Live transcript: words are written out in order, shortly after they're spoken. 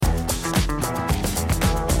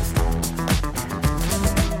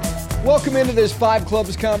Welcome into this Five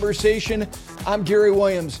Clubs conversation. I'm Gary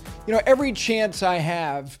Williams. You know, every chance I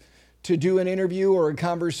have to do an interview or a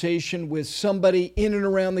conversation with somebody in and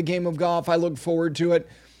around the game of golf, I look forward to it.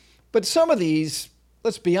 But some of these,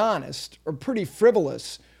 let's be honest, are pretty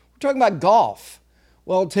frivolous. We're talking about golf.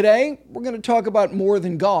 Well, today we're going to talk about more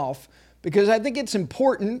than golf because I think it's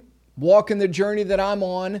important, walking the journey that I'm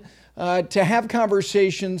on, to have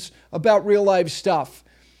conversations about real life stuff.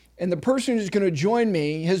 And the person who's going to join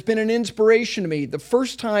me has been an inspiration to me. The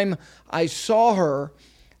first time I saw her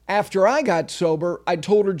after I got sober, I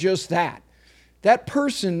told her just that. That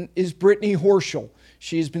person is Brittany Horschel.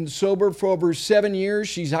 She's been sober for over 7 years.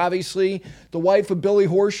 She's obviously the wife of Billy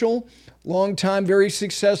Horschel, longtime, very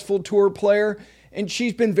successful tour player. And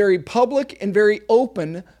she's been very public and very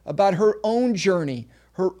open about her own journey,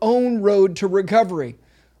 her own road to recovery.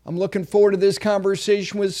 I'm looking forward to this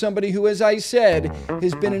conversation with somebody who, as I said,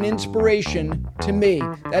 has been an inspiration to me.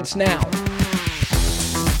 That's now.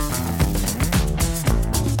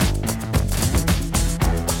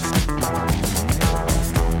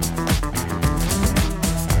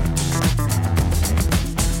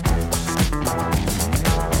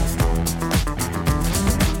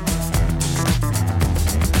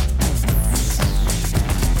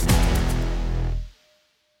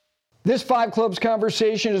 This Five Clubs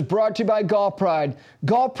conversation is brought to you by Golf Pride.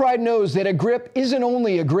 Golf Pride knows that a grip isn't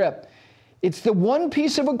only a grip. It's the one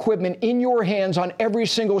piece of equipment in your hands on every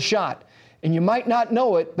single shot. And you might not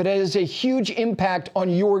know it, but it has a huge impact on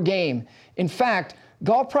your game. In fact,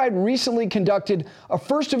 Golf Pride recently conducted a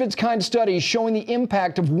first-of-its-kind study showing the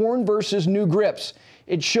impact of worn versus new grips.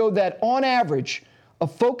 It showed that, on average, a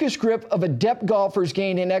focus grip of adept golfers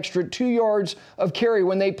gained an extra 2 yards of carry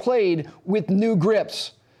when they played with new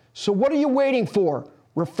grips. So what are you waiting for?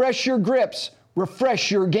 Refresh your grips,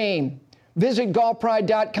 refresh your game. Visit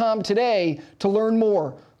golfpride.com today to learn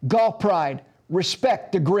more. Golf Pride,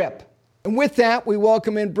 respect the grip. And with that, we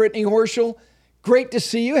welcome in Brittany Horschel. Great to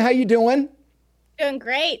see you. How you doing? Doing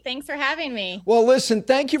great. Thanks for having me. Well, listen,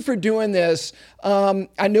 thank you for doing this.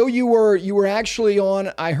 I know you were actually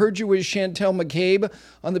on, I heard you with Chantel McCabe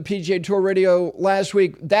on the PGA Tour Radio last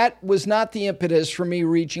week. That was not the impetus for me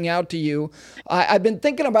reaching out to you. I've been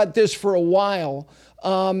thinking about this for a while.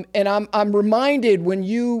 And I'm reminded when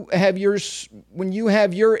you have your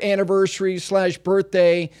anniversary /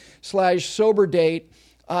 birthday / sober date,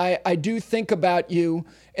 I do think about you.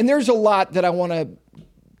 And there's a lot that I want to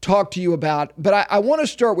talk to you about, but I want to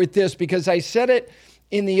start with this because I said it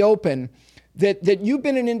in the open that you've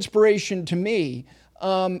been an inspiration to me,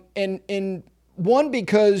 and one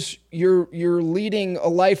because you're leading a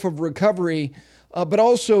life of recovery, but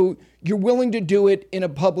also you're willing to do it in a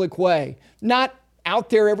public way, not out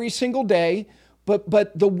there every single day,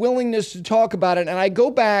 but the willingness to talk about it. And I go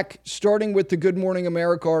back, starting with the Good Morning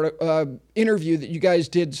America interview that you guys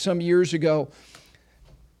did some years ago.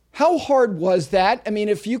 How hard was that? I mean,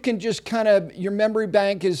 if you can just kind of, your memory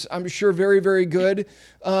bank is, I'm sure, very, very good.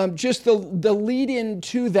 Just the lead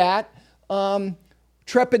into that,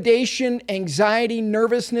 trepidation, anxiety,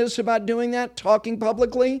 nervousness about doing that, talking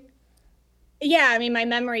publicly? Yeah, I mean, my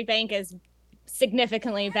memory bank is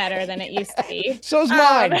significantly better than it used to be. So's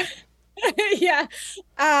mine. Yeah.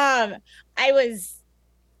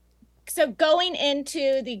 So going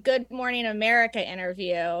into the Good Morning America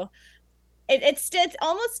interview, it's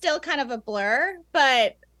almost still kind of a blur,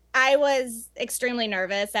 but I was extremely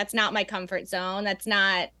nervous. That's not my comfort zone. That's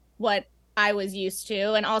not what I was used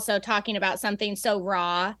to. And also talking about something so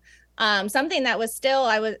raw, something that was still,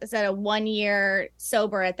 I was at a 1 year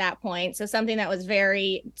sober at that point. So something that was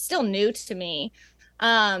still new to me.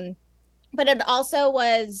 But it also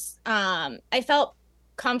was, I felt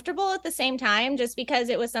comfortable at the same time, just because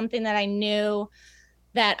it was something that I knew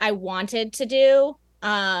that I wanted to do.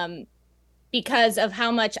 Because of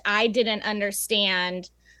how much I didn't understand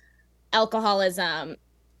alcoholism,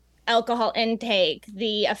 alcohol intake,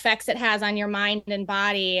 the effects it has on your mind and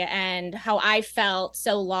body, and how I felt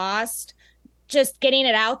so lost. Just getting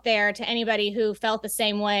it out there to anybody who felt the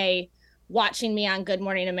same way watching me on Good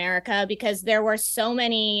Morning America, because there were so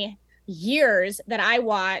many years that I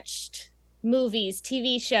watched movies,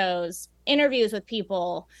 TV shows, interviews with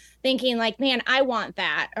people, thinking like, man, I want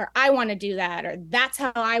that, or I want to do that, or that's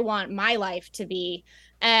how I want my life to be.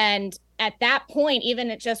 And at that point,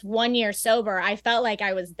 even at just 1 year sober, I felt like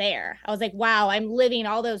I was there. I was like, wow, I'm living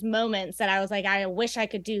all those moments that I was like, I wish I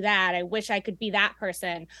could do that. I wish I could be that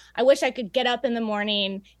person. I wish I could get up in the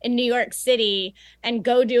morning in New York City and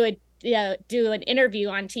go do an interview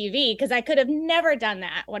on TV, because I could have never done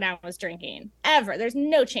that when I was drinking, ever. There's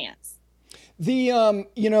no chance.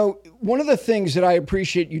 One of the things that I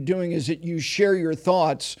appreciate you doing is that you share your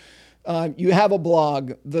thoughts You have a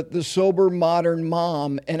blog, the Sober Modern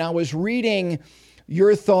Mom, and I was reading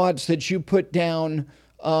your thoughts that you put down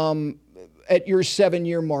at your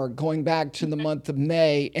 7-year mark, going back to the month of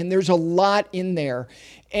May, and there's a lot in there,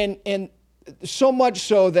 and so much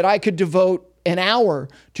so that I could devote an hour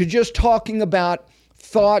to just talking about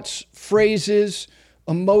thoughts, phrases,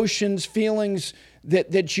 emotions, feelings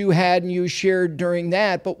that you had and you shared during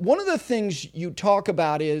that. But one of the things you talk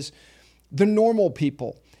about is the normal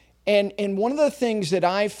people. And one of the things that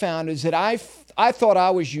I found is that I thought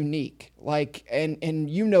I was unique. Like, and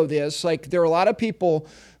you know this, like there are a lot of people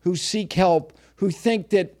who seek help who think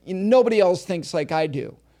that nobody else thinks like I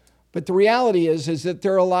do. But the reality is that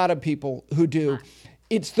there are a lot of people who do.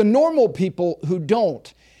 It's the normal people who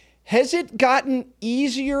don't. Has it gotten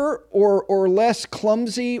easier or less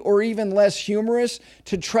clumsy or even less humorous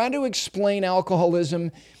to try to explain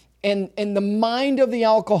alcoholism and the mind of the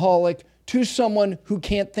alcoholic to someone who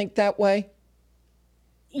can't think that way?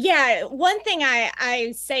 Yeah, one thing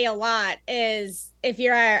I say a lot is if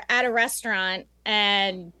you're at a restaurant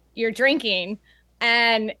and you're drinking,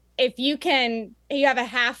 and if you have a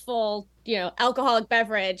half full, alcoholic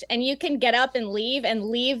beverage, and you can get up and leave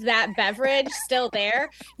that beverage still there,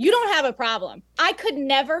 you don't have a problem. I could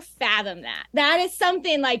never fathom that. That is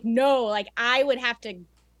something like, no, like I would have to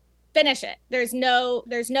finish it. There's no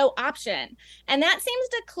option. And that seems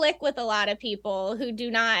to click with a lot of people who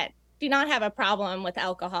do not have a problem with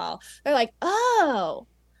alcohol. They're like, oh,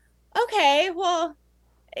 okay, well,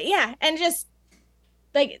 yeah. And just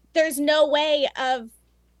like, there's no way of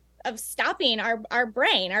stopping our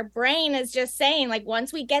brain. Our brain is just saying, like,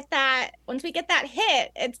 once we get that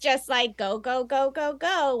hit, it's just like, go, go, go, go,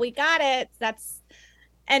 go. We got it.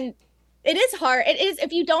 And it is hard. It is,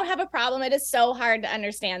 if you don't have a problem, it is so hard to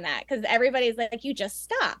understand that, because everybody's like, you just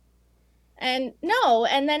stop. And no.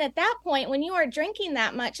 And then at that point, when you are drinking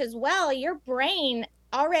that much as well, your brain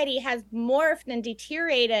already has morphed and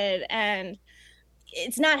deteriorated, and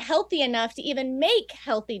it's not healthy enough to even make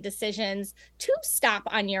healthy decisions to stop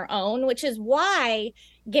on your own, which is why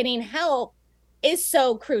getting help is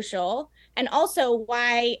so crucial. And also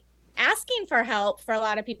why asking for help for a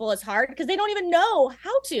lot of people is hard, because they don't even know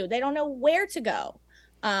how to. They don't know where to go.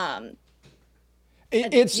 I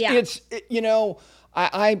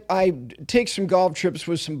take some golf trips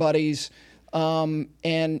with some buddies, and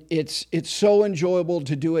it's so enjoyable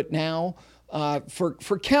to do it now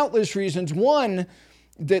for countless reasons. One,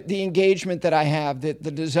 the engagement that I have, the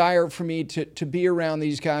desire for me to be around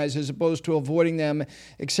these guys as opposed to avoiding them,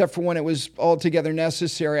 except for when it was altogether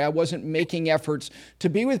necessary. I wasn't making efforts to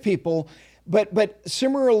be with people. But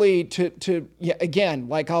similarly again,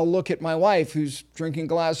 like I'll look at my wife who's drinking a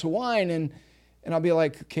glass of wine and I'll be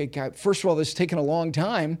like, okay, God, first of all, this is taking a long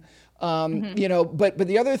time. But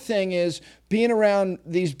the other thing is being around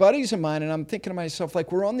these buddies of mine, and I'm thinking to myself,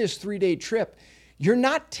 like, we're on this 3-day trip. You're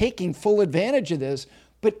not taking full advantage of this,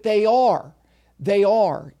 but they are. They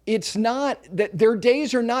are. It's not that their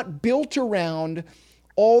days are not built around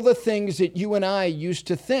all the things that you and I used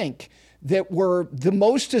to think that were the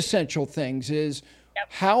most essential things. Is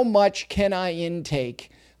how much can I intake?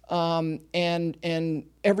 And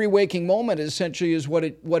every waking moment essentially is what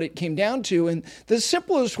it came down to. And the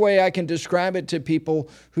simplest way I can describe it to people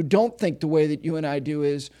who don't think the way that you and I do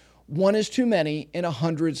is 1 is too many and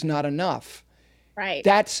 100's not enough. Right.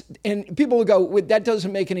 And people will go, well, that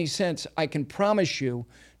doesn't make any sense. I can promise you,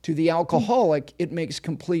 to the alcoholic, it makes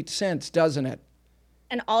complete sense, doesn't it?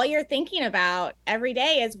 And all you're thinking about every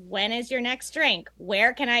day is, when is your next drink?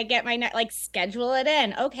 Where can I get my schedule it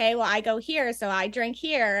in? Okay, well, I go here, so I drink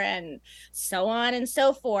here, and so on and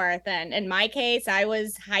so forth. And in my case, I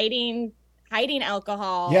was hiding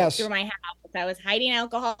alcohol through my house. I was hiding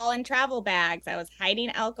alcohol in travel bags. I was hiding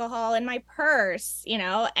alcohol in my purse,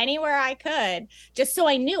 anywhere I could, just so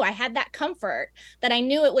I knew I had that comfort, that I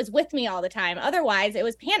knew it was with me all the time. Otherwise, it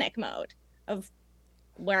was panic mode of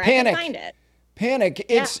where I could find it. Panic.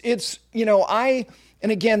 It's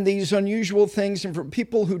and again, these unusual things, and for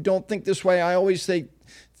people who don't think this way, I always say,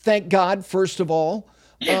 thank God, first of all.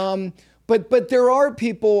 But there are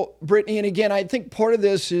people, Brittany, and again, I think part of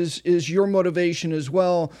this is your motivation as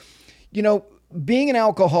well. Being an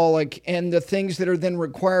alcoholic and the things that are then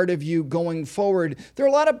required of you going forward, there are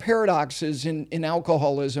a lot of paradoxes in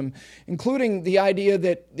alcoholism, including the idea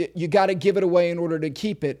that you got to give it away in order to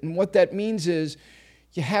keep it. And what that means is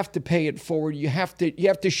you have to pay it forward. You have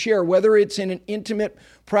to share, whether it's in an intimate,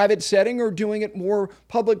 private setting or doing it more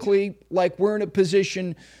publicly, like we're in a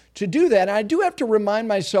position to do that. And I do have to remind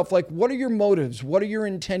myself, like, what are your motives? What are your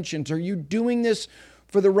intentions? Are you doing this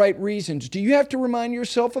for the right reasons? Do you have to remind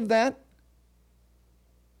yourself of that?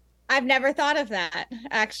 I've never thought of that,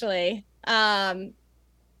 actually. I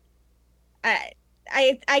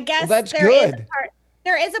I Well, guess that's good.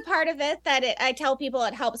 there is a part of it that I tell people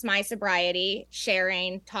it helps my sobriety,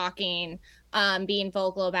 sharing, talking, being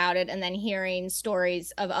vocal about it, and then hearing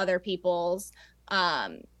stories of other people's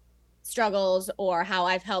um, struggles or how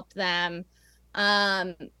I've helped them.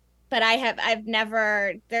 Um, but I've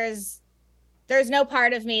never, there's no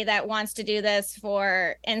part of me that wants to do this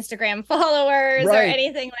for Instagram followers or Right.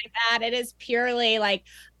 anything like that. It is purely like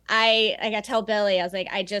I tell Billy, I was like,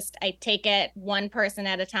 I take it one person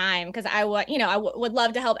at a time because would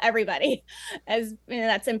love to help everybody, as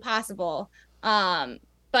that's impossible.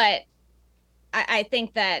 But I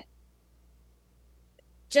think that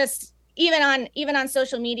just even on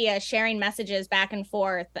social media, sharing messages back and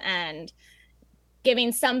forth and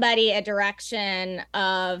giving somebody a direction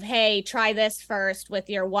of, hey, try this first with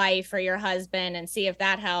your wife or your husband and see if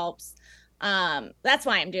that helps. That's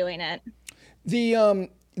why I'm doing it.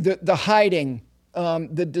 The hiding,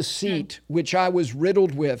 the deceit, which I was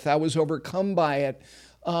riddled with, I was overcome by it.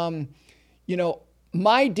 Um, you know,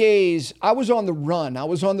 my days, I was on the run. I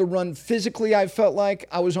was on the run physically, I felt like.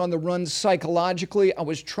 I was on the run psychologically. I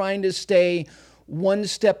was trying to stay one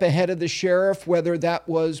step ahead of the sheriff, whether that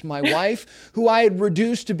was my wife, who I had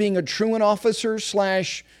reduced to being a truant officer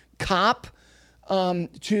slash cop,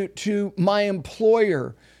 to my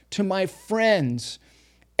employer, to my friends.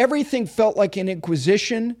 Everything felt like an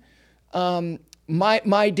inquisition.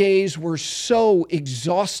 My days were so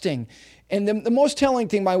exhausting. And the most telling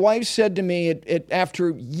thing my wife said to me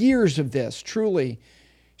after years of this, truly,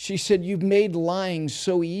 she said, "You've made lying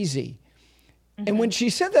so easy." And when she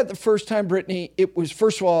said that the first time, Brittany, it was,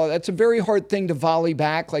 first of all, that's a very hard thing to volley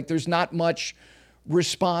back. Like there's not much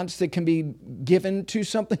response that can be given to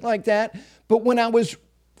something like that. But when I was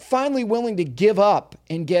finally willing to give up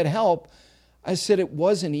and get help, I said it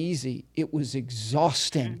wasn't easy. It was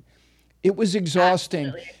exhausting. It was exhausting.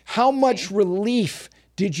 Absolutely. How much relief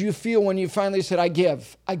did you feel when you finally said, I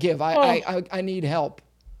need help?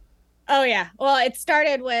 Oh yeah. Well, it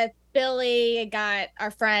started with Billy got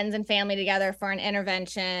our friends and family together for an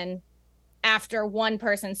intervention. After one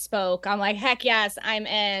person spoke, I'm like, heck yes, I'm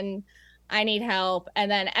in. I need help. And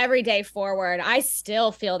then every day forward, I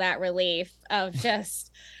still feel that relief of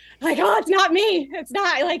just like, oh, it's not me. It's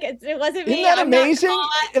not like it wasn't Isn't me. that I'm not amazing?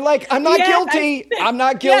 caught. Like, I'm not Yes, guilty. I'm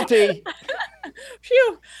not guilty.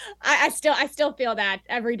 Phew. I still feel that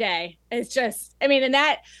every day. It's just,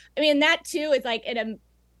 that too is like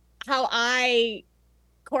how I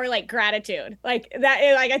correlate gratitude like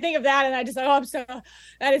that. Like I think of that and I just like, oh,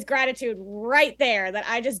 that is gratitude right there, that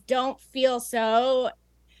I just don't feel so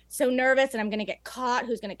nervous and I'm gonna get caught.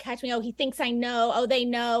 Who's gonna catch me? Oh, he thinks I know. Oh, they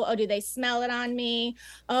know. Oh, do they smell it on me?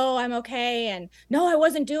 Oh, I'm okay. And no, I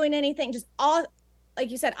wasn't doing anything. Just all, like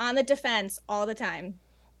you said, on the defense all the time.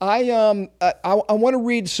 I want to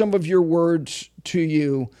read some of your words to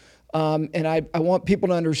you. And I want people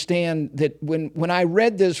to understand that when I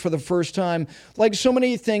read this for the first time, like so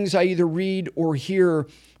many things I either read or hear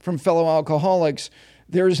from fellow alcoholics,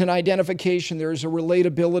 there's an identification, there's a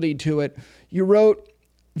relatability to it. You wrote,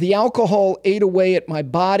 "The alcohol ate away at my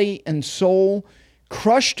body and soul,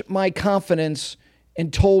 crushed my confidence,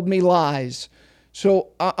 and told me lies."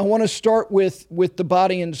 So I want to start with the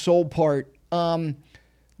body and soul part.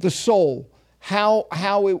 The soul,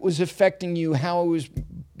 how it was affecting you, how it was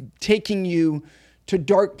taking you to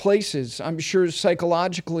dark places. I'm sure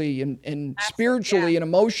psychologically and spiritually and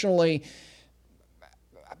emotionally.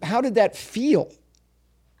 How did that feel?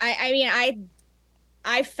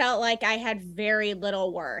 I felt like I had very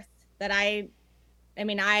little worth. That I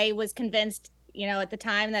was convinced, at the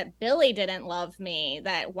time that Billy didn't love me,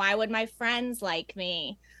 that why would my friends like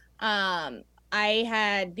me? I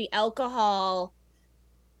had the alcohol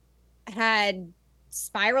had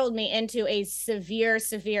spiraled me into a severe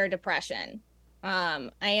depression. I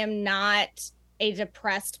am not a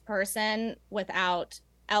depressed person without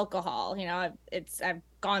alcohol. I've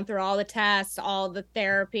gone through all the tests, all the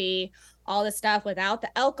therapy, all the stuff. Without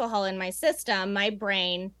the alcohol in my system, my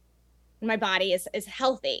brain, my body is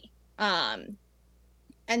healthy. And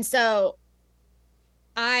so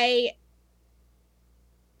I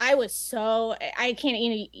was so, I can't,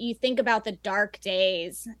 you think about the dark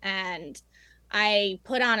days and I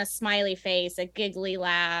put on a smiley face, a giggly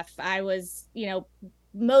laugh. I was,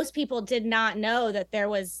 most people did not know that there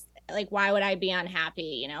was like, why would I be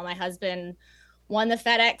unhappy? My husband won the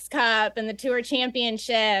FedEx Cup and the Tour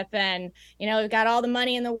Championship, and we've got all the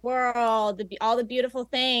money in the world, all the beautiful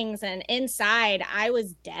things, and inside I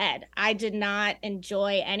was dead. I did not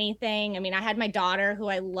enjoy anything. I had my daughter who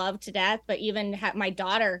I loved to death, but even my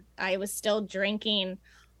daughter, I was still drinking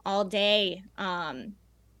all day. And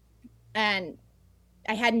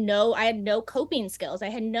I had no coping skills. I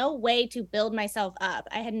had no way to build myself up.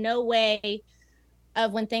 I had no way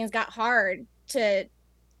of, when things got hard, to,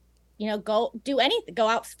 go do anything, go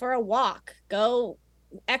out for a walk, go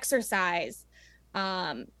exercise,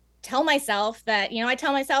 tell myself that, I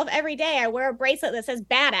tell myself every day, I wear a bracelet that says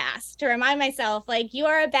badass to remind myself, like, you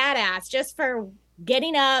are a badass just for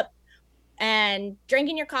getting up and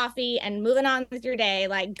drinking your coffee and moving on with your day.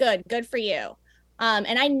 Like, good for you.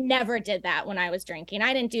 And I never did that when I was drinking.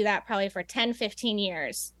 I didn't do that probably for 10, 15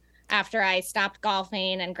 years. After I stopped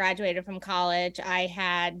golfing and graduated from college, I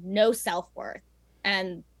had no self-worth.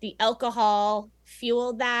 And the alcohol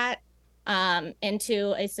fueled that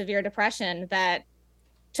into a severe depression that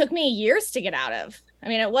took me years to get out of. I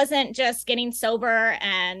mean, it wasn't just getting sober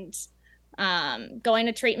and going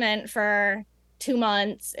to treatment for 2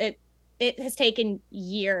 months. It has taken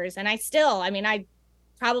years. And I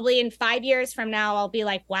probably in 5 years from now, I'll be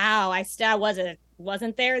like, wow, I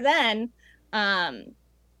wasn't there then.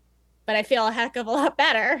 But I feel a heck of a lot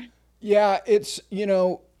better. Yeah, it's,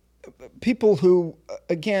 people who,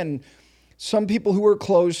 again, some people who are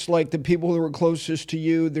close, like the people who are closest to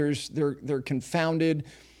you, they're confounded,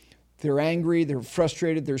 they're angry, they're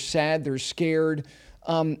frustrated, they're sad, they're scared.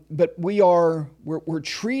 But we're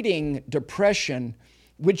treating depression,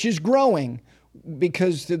 which is growing,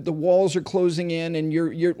 because the walls are closing in, and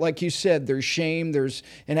you're like you said, there's shame, there's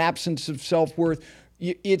an absence of self-worth.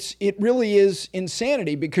 It really is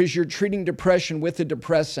insanity, because you're treating depression with a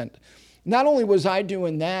depressant. Not only was I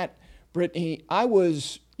doing that, Brittany,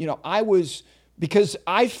 because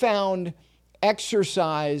I found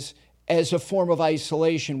exercise as a form of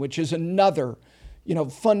isolation, which is another,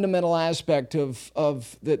 fundamental aspect of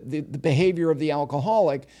the behavior of the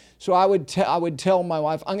alcoholic. So I would tell my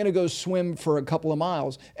wife, I'm going to go swim for a couple of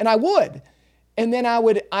miles, and I would, and then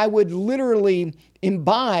I would literally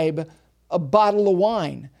imbibe a bottle of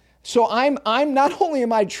wine. So I'm not only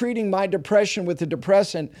am I treating my depression with a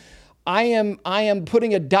depressant, I am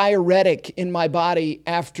putting a diuretic in my body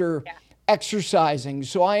after exercising.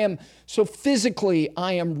 So physically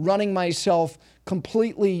I am running myself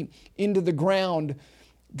completely into the ground.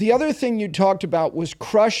 The other thing you talked about was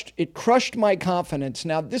it crushed my confidence.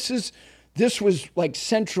 Now this was like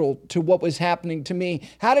central to what was happening to me.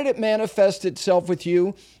 How did it manifest itself with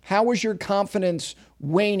you? How was your confidence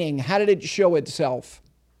waning? How did it show itself?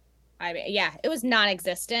 It was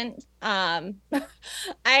non-existent.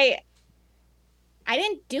 I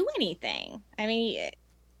didn't do anything. I mean,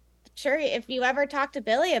 sure, if you ever talk to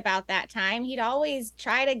Billy about that time, he'd always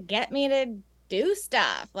try to get me to do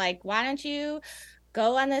stuff. Like, why don't you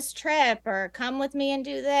go on this trip, or come with me and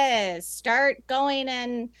do this? Start going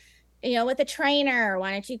and, with a trainer.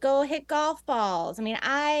 Why don't you go hit golf balls? I mean,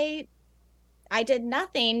 I did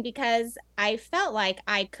nothing because I felt like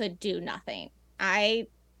I could do nothing.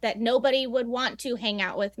 That nobody would want to hang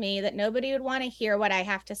out with me, that nobody would want to hear what I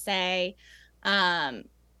have to say. And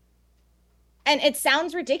it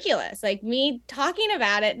sounds ridiculous, like me talking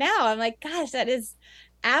about it now. I'm like, gosh, that is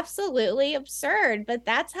absolutely absurd, but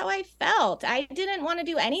that's how I felt. I didn't want to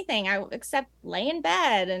do anything except lay in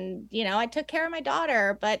bed, and I took care of my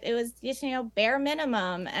daughter, but it was just bare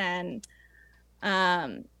minimum. And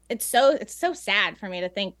it's so sad for me to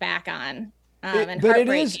think back on. And but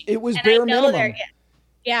it was bare minimum.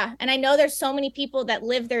 Yeah. And I know there's so many people that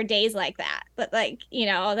live their days like that, but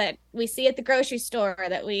that we see at the grocery store,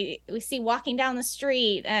 that we see walking down the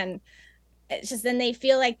street, and it's just, then they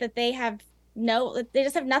feel like that they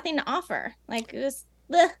just have nothing to offer. Like, it was,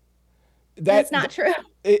 that's not true.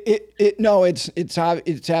 No,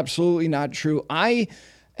 it's absolutely not true. I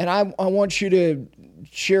want you to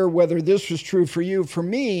share whether this was true for you. For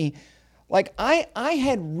me, like I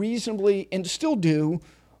had reasonably, and still do,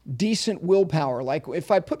 decent willpower. Like, if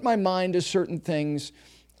I put my mind to certain things,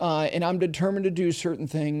 and I'm determined to do certain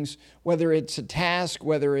things, whether it's a task,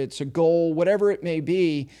 whether it's a goal, whatever it may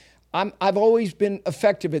be, I've always been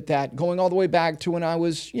effective at that, going all the way back to when I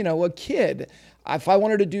was, a kid. If I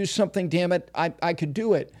wanted to do something, damn it, I could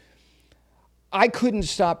do it. I couldn't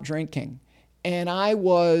stop drinking, and I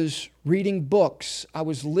was reading books. I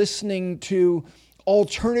was listening to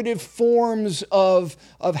alternative forms of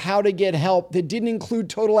how to get help that didn't include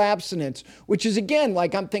total abstinence, which is, again,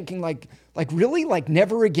 like, I'm thinking like really, like,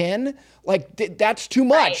 never again? Like, that's too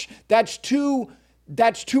much. Right.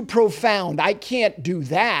 That's too profound. I can't do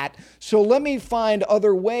that. So let me find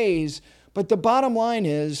other ways. But the bottom line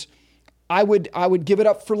is, I would give it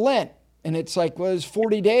up for Lent. And it's like, well, it's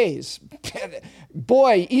 40 days.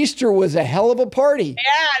 Boy, Easter was a hell of a party.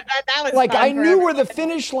 Yeah, that was like, I knew where the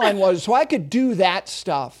finish line was, so I could do that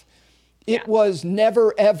stuff. It was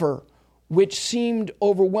never, ever, which seemed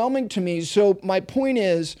overwhelming to me. So my point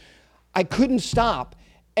is, I couldn't stop.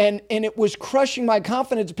 And it was crushing my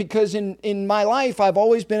confidence because in my life, I've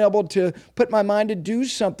always been able to put my mind to do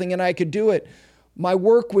something and I could do it. My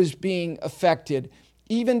work was being affected.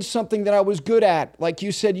 Even something that I was good at, like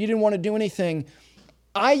you said, you didn't want to do anything.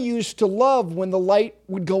 I used to love when the light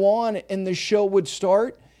would go on and the show would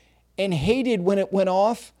start and hated when it went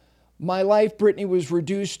off. My life, Brittany, was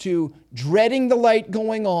reduced to dreading the light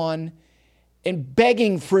going on and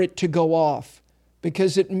begging for it to go off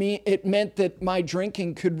because it meant that my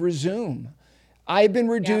drinking could resume. I've been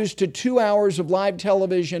reduced to 2 hours of live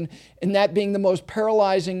television, and that being the most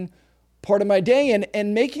paralyzing part of my day.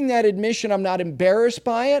 And making that admission, I'm not embarrassed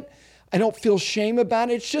by it. I don't feel shame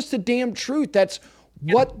about it. It's just the damn truth. That's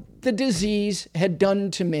what the disease had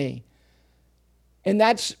done to me. And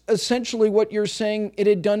that's essentially what you're saying it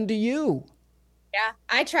had done to you. Yeah,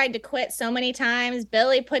 I tried to quit so many times.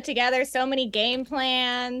 Billy put together so many game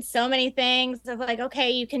plans, so many things of like,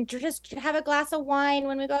 okay, you can just have a glass of wine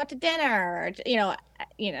when we go out to dinner, or,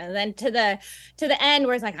 then to the end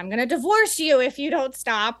where it's like, I'm going to divorce you if you don't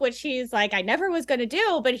stop, which he's like, I never was going to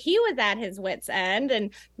do, but he was at his wit's end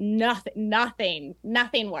and nothing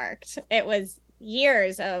worked. It was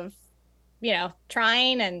years of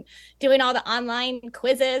trying and doing all the online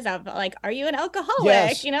quizzes of like, are you an alcoholic?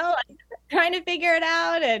 Yes. Trying to figure it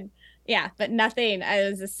out. And but nothing. It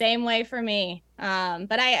was the same way for me.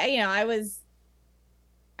 But I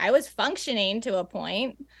was functioning to a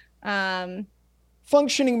point.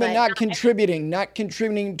 Functioning, but not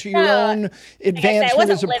contributing to your own advancement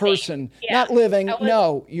as a person. Not living.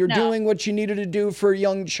 No, you're doing what you needed to do for a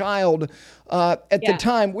young child at the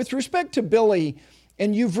time. With respect to Billy,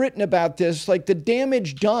 and you've written about this, like the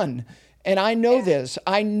damage done. And I know this.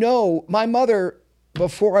 I know my mother,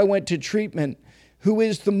 before I went to treatment, who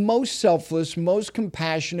is the most selfless, most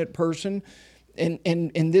compassionate person,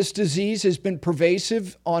 and this disease has been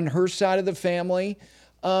pervasive on her side of the family,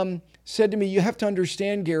 said to me, you have to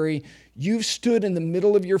understand, Gary, you've stood in the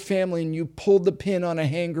middle of your family and you pulled the pin on a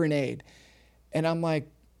hand grenade. And I'm like,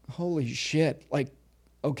 holy shit. Like,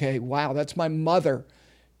 okay, wow, that's my mother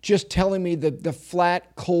just telling me the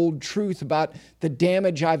flat, cold truth about the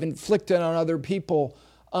damage I've inflicted on other people.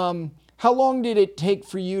 How long did it take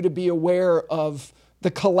for you to be aware of the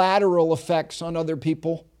collateral effects on other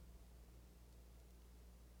people?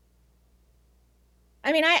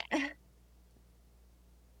 I mean,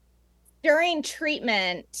 during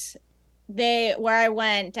treatment, where I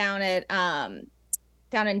went down in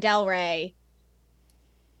Delray,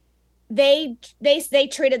 they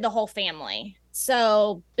treated the whole family.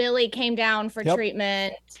 So Billy came down for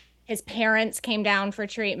treatment. His parents came down for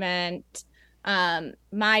treatment.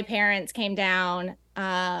 My parents came down.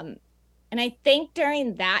 And I think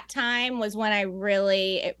during that time was when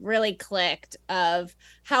it really clicked of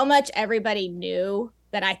how much everybody knew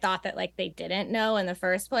that I thought that like they didn't know in the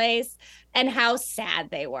first place, and how sad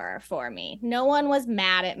they were for me. No one was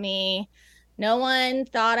mad at me. No one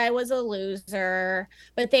thought I was a loser,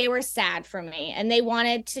 but they were sad for me and they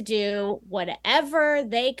wanted to do whatever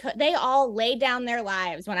they could. They all laid down their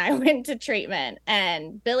lives when I went to treatment,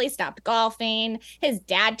 and Billy stopped golfing. His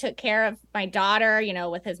dad took care of my daughter,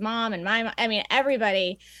 with his mom and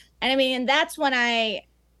everybody. And that's when I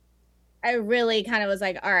really kind of was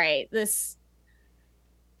like, all right,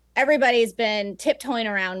 everybody's been tiptoeing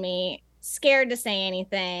around me, scared to say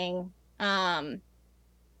anything.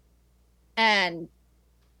 And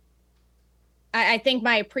I think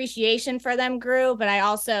my appreciation for them grew, but I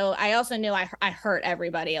also knew I hurt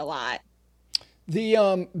everybody a lot.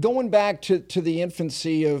 The going back to the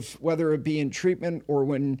infancy of whether it be in treatment or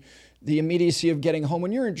when the immediacy of getting home,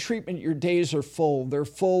 when you're in treatment, your days are full. They're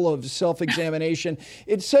full of self-examination.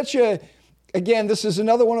 It's such again, this is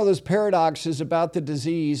another one of those paradoxes about the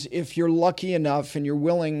disease. If you're lucky enough and you're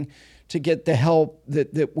willing to get the help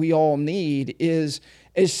that we all need, is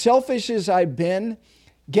as selfish as I've been,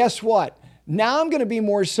 guess what? Now I'm going to be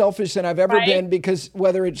more selfish than I've ever been, because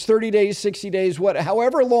whether it's 30 days, 60 days,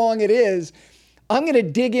 however long it is, I'm going to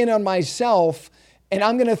dig in on myself and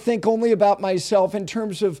I'm going to think only about myself in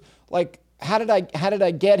terms of like, how did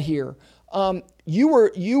I get here?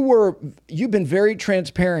 You've been very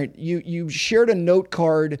transparent. You shared a note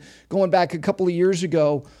card going back a couple of years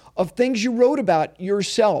ago of things you wrote about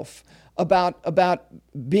yourself, about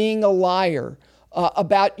being a liar,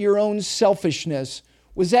 about your own selfishness.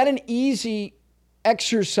 Was that an easy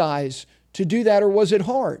exercise to do that, or was it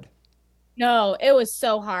hard? No, it was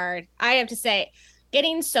so hard. I have to say,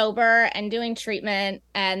 getting sober and doing treatment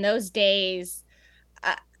and those days,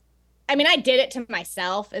 I did it to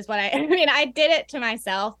myself is what I did it to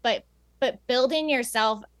myself, but but building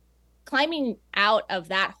yourself, climbing out of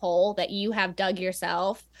that hole that you have dug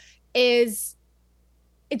yourself it's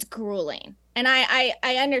grueling. And I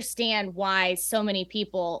understand why so many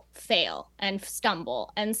people fail and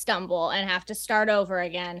stumble and have to start over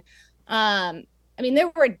again. I mean,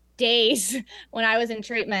 there were days when I was in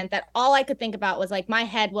treatment that all I could think about was like, my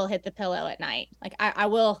head will hit the pillow at night. Like I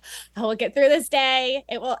will get through this day.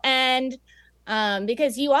 It will end.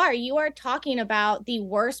 Because you are talking about the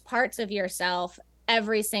worst parts of yourself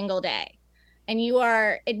every single day. And you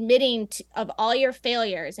are admitting of all your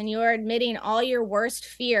failures, and you are admitting all your worst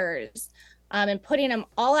fears, and putting them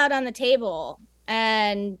all out on the table.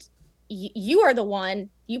 And you are the one,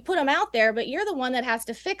 you put them out there, but you're the one that has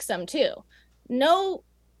to fix them too. No,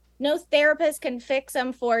 no therapist can fix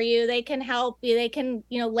them for you. They can help you. They can,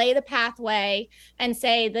 lay the pathway and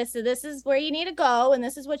say, this is where you need to go, and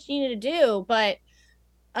this is what you need to do. But,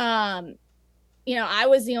 I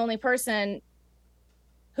was the only person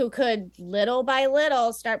who could little by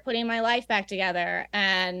little start putting my life back together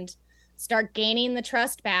and start gaining the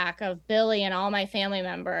trust back of Billy and all my family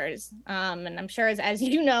members. And I'm sure as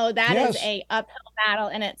you know, that Yes. is a uphill battle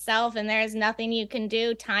in itself, and there's nothing you can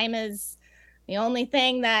do. Time is the only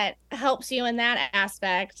thing that helps you in that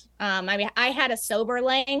aspect. I mean, I had a sober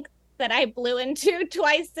link that I blew into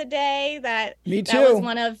twice a day. Me too. That was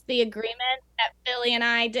one of the agreements that Billy and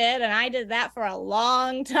I did, and I did that for a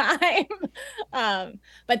long time.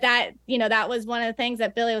 But that was one of the things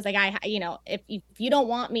that Billy was like, if you don't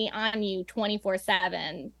want me on you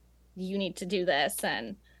 24/7, you need to do this.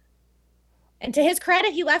 And to his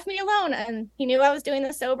credit, he left me alone, and he knew I was doing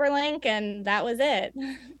the sober link, and that was it.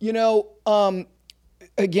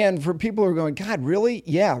 Again, for people who are going, God, really?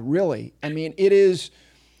 Yeah, really. I mean, it is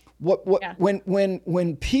Yeah.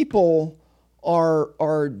 when people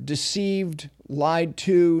are deceived, lied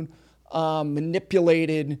to,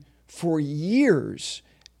 manipulated for years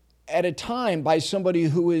at a time by somebody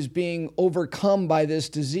who is being overcome by this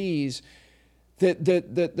disease, the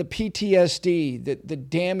PTSD, the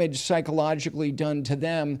damage psychologically done to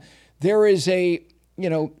them, there is a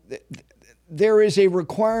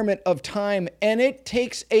requirement of time, and it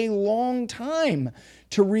takes a long time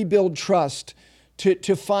to rebuild trust,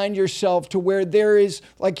 to find yourself to where there is,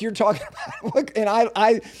 like you're talking about. Look, and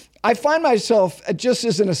I find myself, just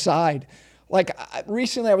as an aside, like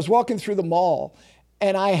recently I was walking through the mall,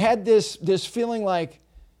 and I had this feeling like,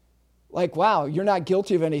 wow, you're not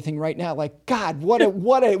guilty of anything right now. Like, God, what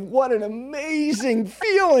an amazing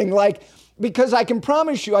feeling. Like, because I can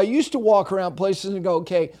promise you, I used to walk around places and go,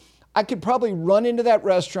 okay, I could probably run into that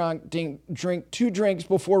restaurant, drink 2 drinks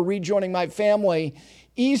before rejoining my family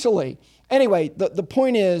easily. Anyway, the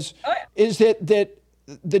point is that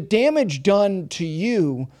the damage done to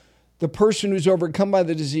you, the person who's overcome by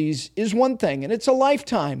the disease, is one thing, and it's a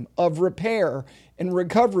lifetime of repair and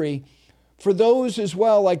recovery. For those as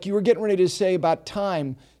well, like you were getting ready to say about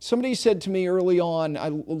time, somebody said to me early on, I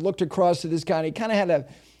looked across at this guy, and he kind of had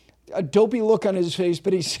a dopey look on his face,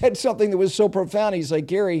 but he said something that was so profound. He's like,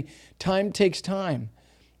 Gary, time takes time,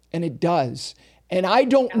 and it does. And I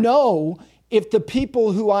don't know if the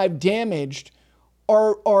people who I've damaged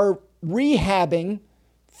are rehabbing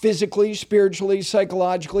physically, spiritually,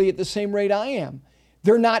 psychologically at the same rate I am.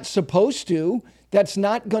 They're not supposed to. That's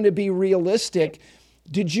not going to be realistic.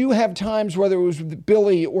 Did you have times, whether it was with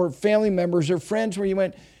Billy or family members or friends, where you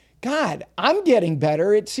went, God, I'm getting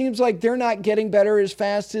better. It seems like they're not getting better as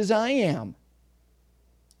fast as I am?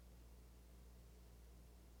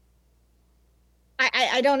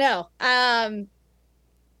 I don't know.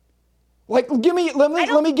 Like,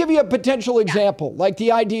 let me give you a potential example. Like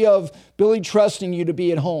the idea of Billy trusting you to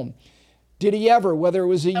be at home. Did he ever, whether it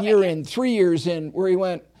was a year in, 3 years in, where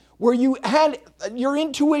you had, your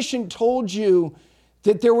intuition told you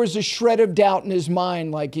that there was a shred of doubt in his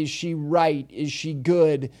mind, like, is she right? Is she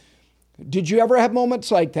good? Did you ever have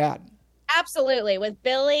moments like that? Absolutely. With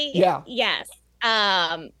Billy, yeah. Yes.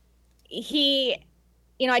 He,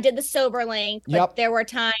 I did the sober link, but there were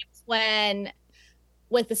times when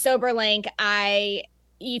with the sober link,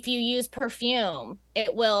 if you use perfume,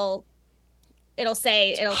 it'll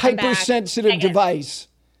say, it'll come back hypersensitive device.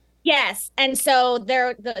 Yes. And so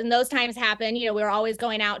those times happen, we were always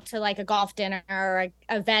going out to like a golf dinner or an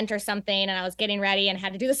event or something. And I was getting ready and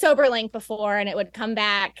had to do the sober link before, and it would come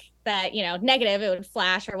back that, negative, it would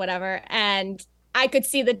flash or whatever. And I could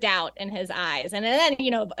see the doubt in his eyes. And then,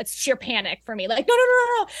 it's sheer panic for me. Like, no,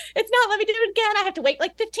 it's not. Let me do it again. I have to wait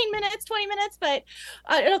like 15 minutes, 20 minutes, but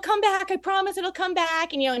it'll come back. I promise it'll come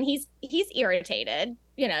back. And, he's irritated,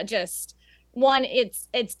 just one,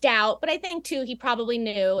 it's doubt. But I think too, he probably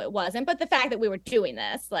knew it wasn't. But the fact that we were doing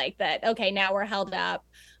this, like that, okay, now we're held up.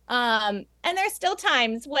 And there's still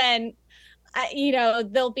times when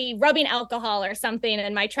they'll be rubbing alcohol or something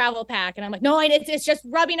in my travel pack. And I'm like, no, it's just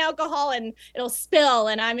rubbing alcohol and it'll spill.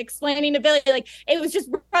 And I'm explaining to Billy, like, it was just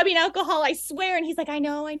rubbing alcohol, I swear. And he's like, I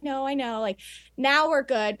know. Like, now we're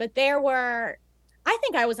good. But I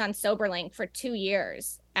think I was on SoberLink for 2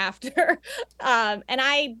 years after. And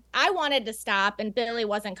I wanted to stop, and Billy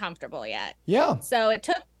wasn't comfortable yet. Yeah. So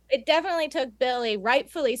it definitely took Billy,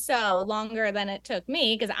 rightfully so, longer than it took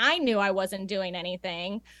me, because I knew I wasn't doing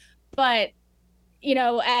anything. But,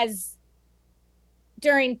 as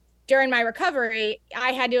during my recovery,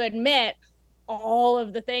 I had to admit all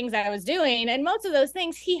of the things I was doing. And most of those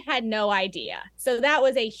things he had no idea. So that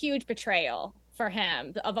was a huge betrayal for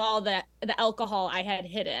him, of all the alcohol I had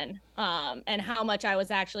hidden, and how much I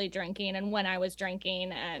was actually drinking and when I was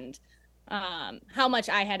drinking, and how much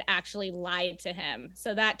I had actually lied to him.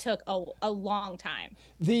 So that took a long time.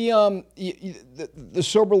 The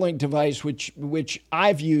SoberLink device, which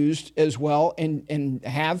I've used as well, and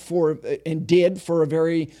did for a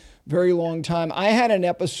very, very long time. I had an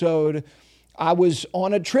episode. I was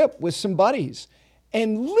on a trip with some buddies,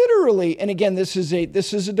 and literally, and again, this is a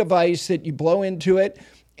device that you blow into it,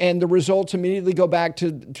 and the results immediately go back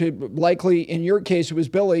to likely, in your case, it was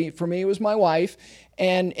Billy. For me, it was my wife,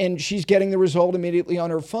 and she's getting the result immediately on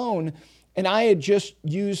her phone. And I had just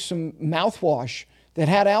used some mouthwash that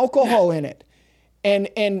had alcohol in it,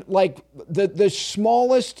 and like the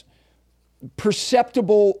smallest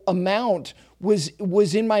perceptible amount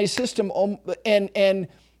was in my system, and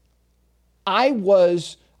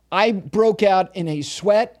I broke out in a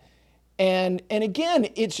sweat. And again,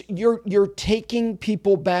 it's you're taking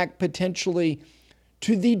people back potentially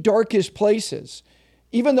to the darkest places.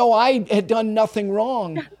 Even though I had done nothing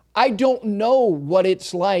wrong, I don't know what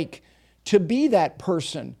it's like to be that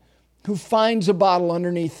person who finds a bottle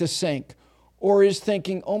underneath the sink, or is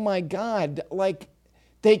thinking, oh my God, like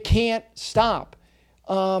they can't stop.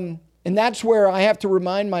 And that's where I have to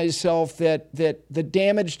remind myself that the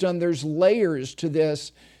damage done, there's layers to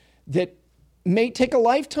this that may take a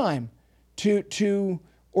lifetime to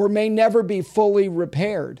or may never be fully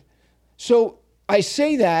repaired. So I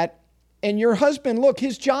say that, and your husband, look,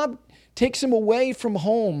 his job takes him away from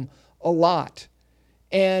home a lot.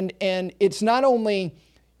 And it's not only,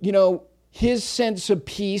 his sense of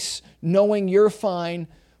peace, knowing you're fine,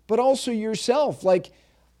 but also yourself. Like,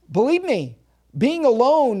 believe me, being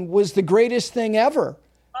alone was the greatest thing ever,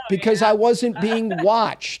 because I wasn't being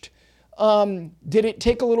watched. Did it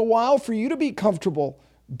take a little while for you to be comfortable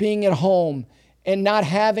being at home and not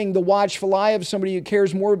having the watchful eye of somebody who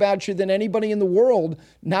cares more about you than anybody in the world,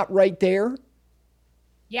 not right there?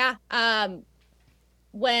 Yeah.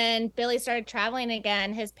 When Billy started traveling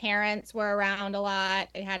again, his parents were around a lot.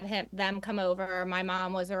 I had them come over. My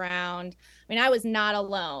mom was around. I mean, I was not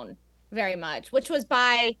alone very much, which was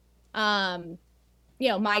by,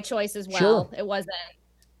 my choice as well. Sure. It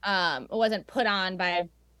wasn't put on by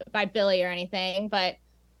Billy or anything, but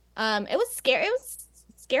it was scary. It was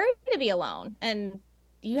scary to be alone, and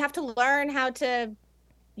you have to learn how to,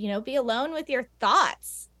 be alone with your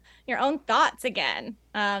thoughts. Your own thoughts again.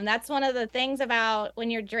 That's one of the things about when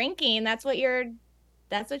you're drinking. That's what you're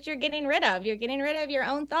getting rid of. You're getting rid of your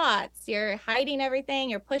own thoughts. You're hiding everything.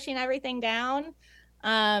 You're pushing everything down.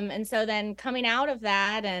 And so then coming out of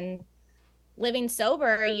that and living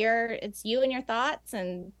sober, it's you and your thoughts.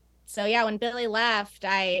 And so, yeah, when Billy left,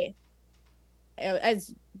 I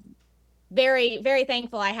was very, very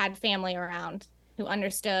thankful I had family around who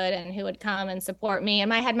understood and who would come and support me.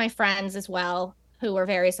 And I had my friends as well, who were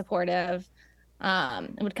very supportive,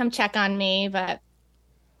 and would come check on me. But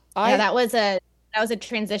that was a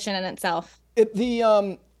transition in itself.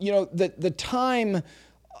 The time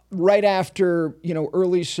right after,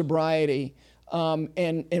 early sobriety,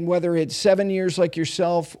 and whether it's 7 years like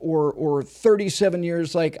yourself or 37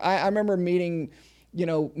 years, like I remember meeting,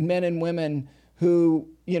 men and women who,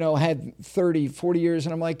 had 30, 40 years.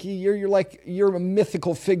 And I'm like, you're a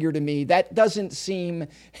mythical figure to me. That doesn't seem,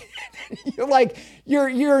 you're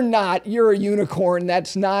not, you're a unicorn.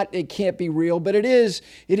 It can't be real, but it is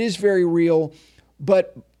very real.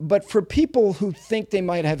 But for people who think they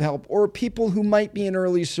might have help, or people who might be in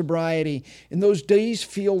early sobriety, and those days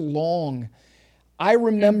feel long. I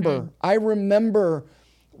remember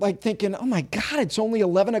like thinking, oh my God, it's only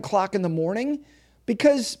 11 o'clock in the morning,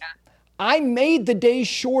 because I made the days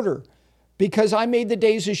shorter, because I made the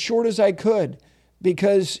days as short as I could,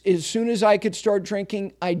 because as soon as I could start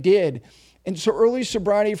drinking, I did. And so early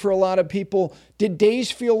sobriety for a lot of people, did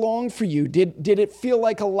days feel long for you? Did it feel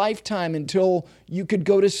like a lifetime until you could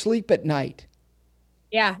go to sleep at night?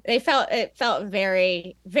 Yeah, it felt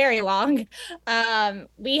very, very long.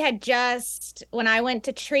 We had just, when I went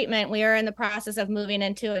to treatment, we were in the process of moving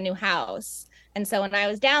into a new house. And so when I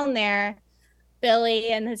was down there, Billy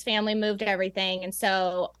and his family moved everything. And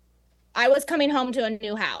so I was coming home to a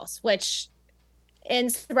new house, which in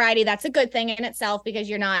sobriety, that's a good thing in itself because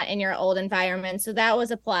you're not in your old environment. So that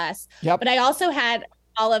was a plus. Yep. But I also had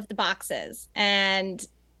all of the boxes. And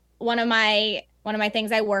one of my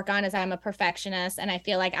things I work on is I'm a perfectionist and I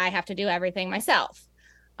feel like I have to do everything myself,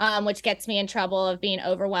 which gets me in trouble of being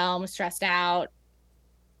overwhelmed, stressed out.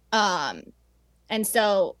 Um, and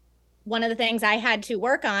so one of the things I had to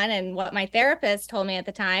work on and what my therapist told me at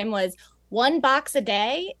the time was one box a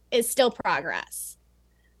day is still progress.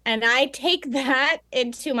 And I take that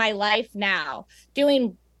into my life now,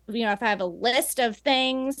 doing, if I have a list of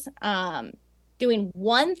things, doing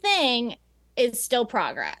one thing is still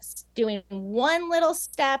progress. Doing one little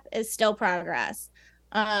step is still progress.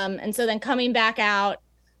 And so then coming back out,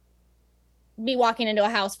 me walking into a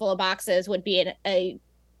house full of boxes would be a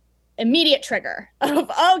immediate trigger of,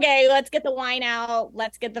 okay, let's get the wine out,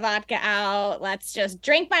 let's get the vodka out, let's just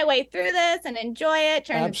drink my way through this and enjoy it,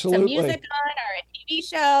 turn some music on or a TV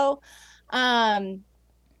show.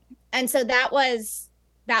 And so that was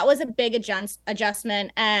a big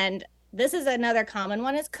adjustment. And this is another common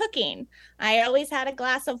one, is cooking. I always had a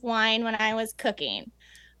glass of wine when I was cooking.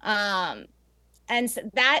 And so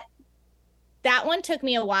that one took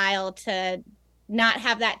me a while to not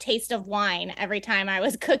have that taste of wine every time I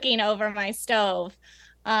was cooking over my stove.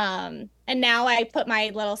 And now I put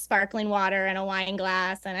my little sparkling water in a wine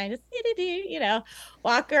glass and I just,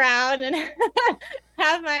 walk around and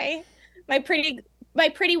have my pretty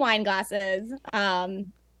wine glasses.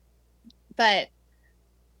 But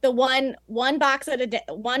the one box a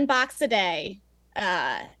day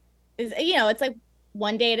is, it's like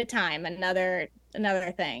one day at a time, another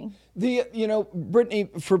thing. Brittany,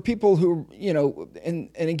 for people who, and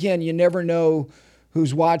again, you never know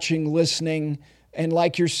who's watching, listening, and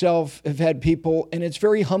like yourself have had people, and it's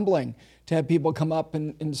very humbling to have people come up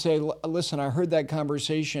and say, listen, I heard that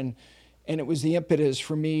conversation and it was the impetus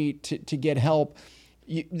for me to get help.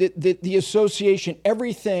 The association,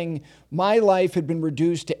 everything, my life had been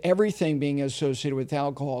reduced to everything being associated with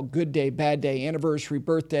alcohol: good day, bad day, anniversary,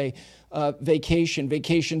 birthday,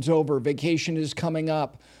 vacation's over, vacation is coming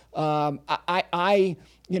up. I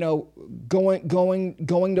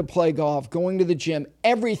going to play golf, going to the gym,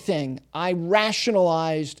 everything. I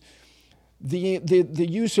rationalized the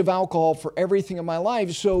use of alcohol for everything in my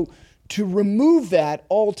life. So to remove that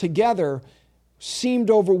altogether seemed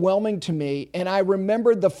overwhelming to me. And I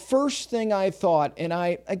remembered the first thing I thought, and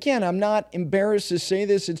I'm not embarrassed to say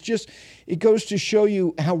this, it goes to show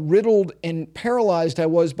you how riddled and paralyzed I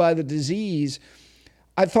was by the disease.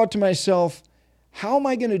 I thought to myself, how am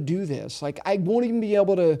I going to do this? Like, I won't even be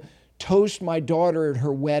able to toast my daughter at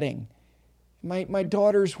her wedding. My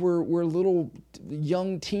daughters were little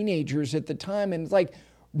young teenagers at the time. And it's like,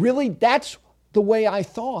 really, that's the way I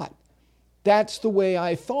thought.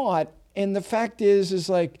 And the fact is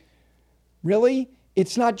like, really?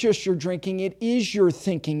 It's not just your drinking, it is your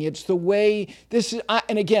thinking. It's the way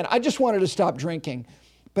and again, I just wanted to stop drinking,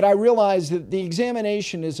 but I realized that the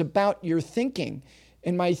examination is about your thinking.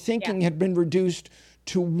 And my thinking had been reduced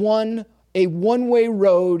to a one-way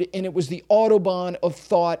road, and it was the Autobahn of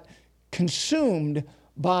thought consumed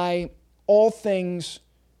by all things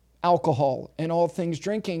alcohol and all things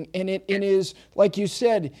drinking. And it is, like you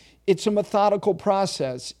said, it's a methodical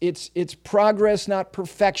process. It's progress, not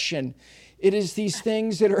perfection. It is these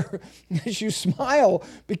things that are, as you smile,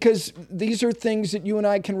 because these are things that you and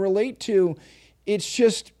I can relate to. It's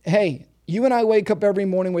just, hey, you and I wake up every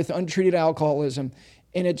morning with untreated alcoholism,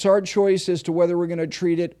 and it's our choice as to whether we're going to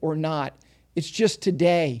treat it or not. It's just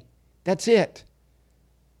today. That's it.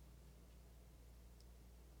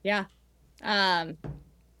 Yeah.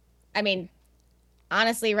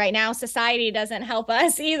 Honestly, right now, society doesn't help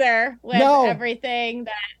us either with everything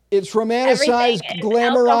that it's romanticized,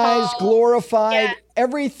 glamorized, glorified,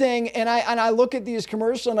 everything. And I look at these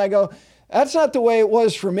commercials and I go, that's not the way it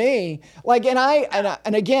was for me. Like,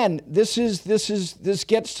 and again, this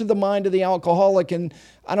gets to the mind of the alcoholic. And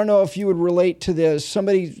I don't know if you would relate to this.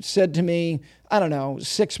 Somebody said to me, I don't know,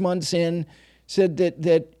 6 months in, said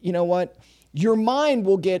that you know what, your mind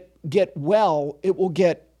will get well, it will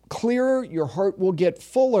get clearer, your heart will get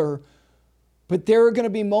fuller, but there are going to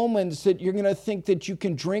be moments that you're going to think that you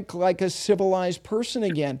can drink like a civilized person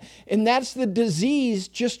again. And that's the disease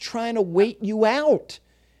just trying to wait you out.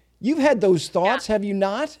 You've had those thoughts, have you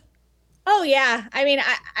not? Oh, yeah.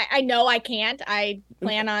 I know I can't. I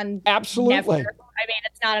plan on absolutely. I mean,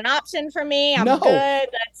 it's not an option for me. I'm No. good.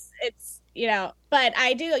 But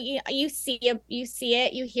I do, you see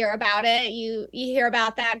it, you hear about it, you hear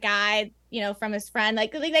about that guy, from his friend,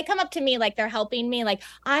 like they come up to me like they're helping me. Like,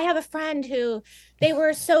 I have a friend who they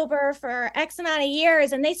were sober for X amount of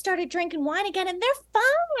years and they started drinking wine again and they're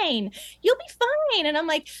fine. You'll be fine. And I'm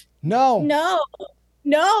like, No. no,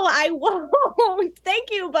 I won't.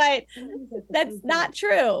 Thank you, but that's not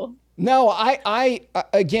true. No, I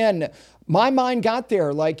again, my mind got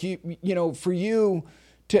there. Like for you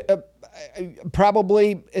to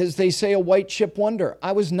probably, as they say, a white chip wonder.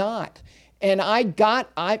 I was not, and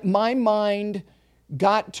my mind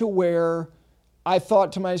got to where I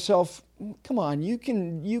thought to myself, "Come on, you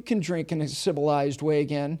can drink in a civilized way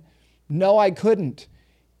again." No, I couldn't.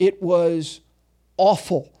 It was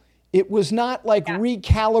awful. It was not like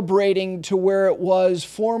recalibrating to where it was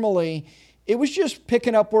formerly. It was just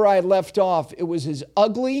picking up where I left off. It was as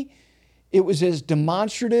ugly. It was as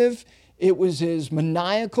demonstrative. It was as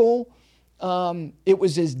maniacal. It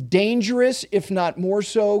was as dangerous, if not more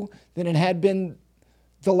so, than it had been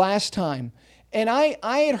the last time. And I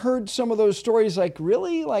had heard some of those stories like,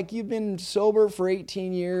 really? Like, you've been sober for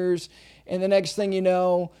 18 years, and the next thing you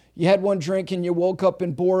know, you had one drink and you woke up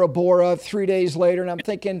in Bora Bora 3 days later. And I'm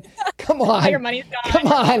thinking, come on. Your money's gone. Come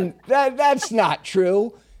on. That's not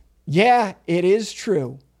true. Yeah, it is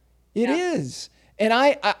true. It is. And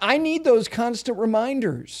I need those constant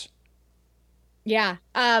reminders. Yeah.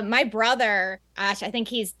 My brother, Ash, I think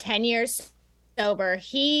he's 10 years sober.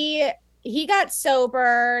 He got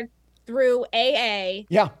sober through AA.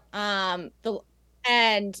 Yeah.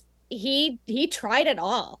 And he tried it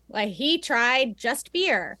all. Like, he tried just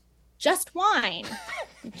beer, just wine.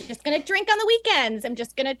 I'm just gonna drink on the weekends. I'm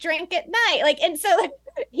just gonna drink at night. Like, and so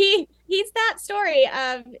he's that story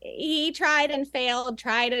of he tried and failed,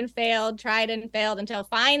 tried and failed, tried and failed until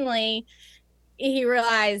finally he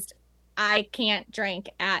realized, I can't drink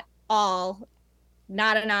at all.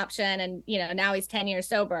 Not an option. And now he's 10 years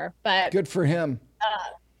sober. But good for him.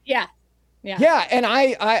 Yeah. And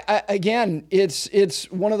I again,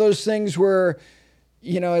 it's one of those things where,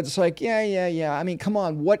 it's like, yeah. I mean, come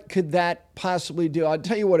on, what could that possibly do? I'll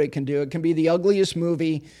tell you what it can do. It can be the ugliest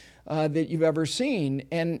movie that you've ever seen.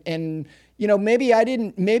 And maybe I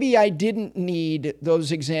didn't need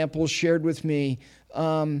those examples shared with me.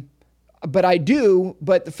 But I do.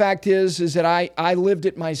 But the fact is that I lived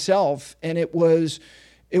it myself, and it was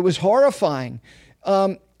horrifying.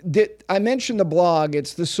 I mentioned the blog.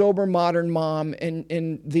 It's The Sober Modern Mom,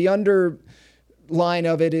 and the underline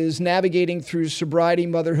of it is navigating through sobriety,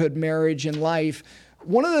 motherhood, marriage, and life.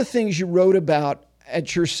 One of the things you wrote about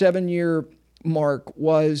at your 7-year mark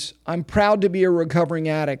was, I'm proud to be a recovering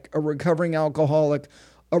addict, a recovering alcoholic,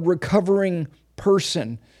 a recovering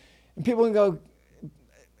person. And people can go,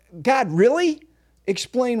 God, really?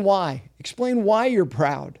 Explain why. Explain why you're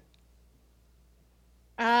proud.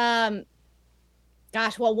 Gosh,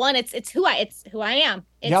 well, one, it's who I am.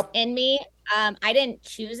 It's in me. I didn't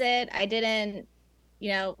choose it. I didn't,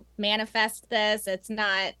 manifest this. It's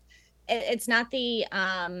not the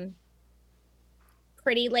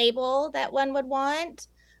pretty label that one would want,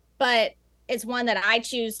 but it's one that I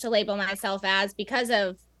choose to label myself as because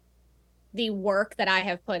of the work that I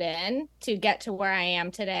have put in to get to where I am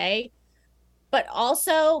today, but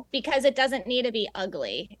also because it doesn't need to be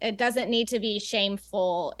ugly. It doesn't need to be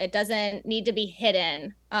shameful. It doesn't need to be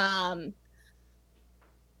hidden.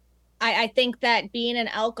 I think that being an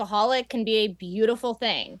alcoholic can be a beautiful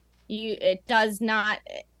thing. It does not,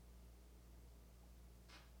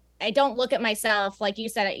 I don't look at myself, like you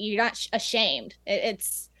said, you're not ashamed.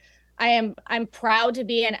 I'm proud to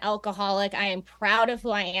be an alcoholic. I am proud of who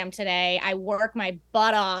I am today. I work my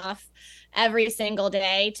butt off every single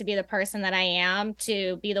day to be the person that I am,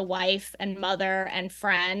 to be the wife and mother and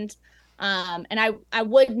friend. And I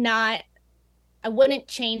wouldn't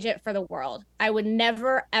change it for the world. I would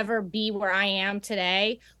never, ever be where I am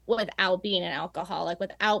today without being an alcoholic,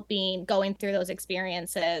 without going through those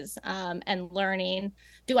experiences, and learning.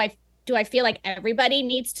 Do I feel like everybody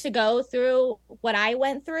needs to go through what I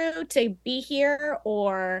went through to be here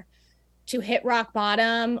or to hit rock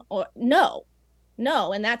bottom? Or no.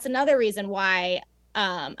 And that's another reason why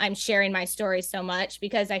I'm sharing my story so much,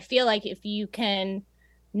 because I feel like if you can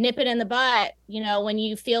nip it in the butt, when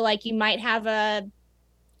you feel like you might have a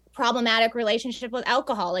problematic relationship with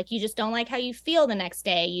alcohol, like you just don't like how you feel the next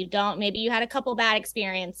day, maybe you had a couple bad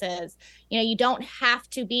experiences, you don't have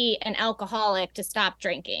to be an alcoholic to stop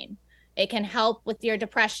drinking. It can help with your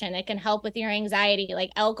depression. It can help with your anxiety.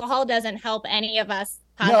 Like, alcohol doesn't help any of us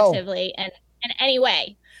positively in any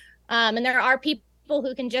way. And there are people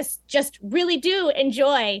who can just really do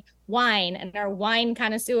enjoy wine and are wine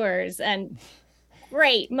connoisseurs. And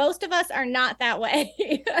great. Most of us are not that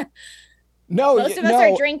way. No, most of us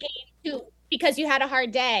are drinking because you had a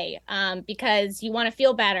hard day, because you want to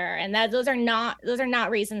feel better. And those are not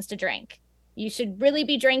reasons to drink. You should really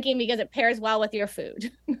be drinking because it pairs well with your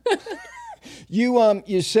food.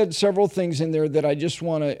 You said several things in there that I just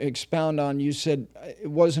want to expound on. You said it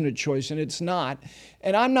wasn't a choice, and it's not.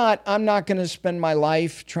 And I'm not going to spend my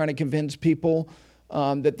life trying to convince people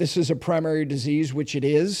that this is a primary disease, which it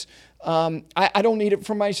is. I don't need it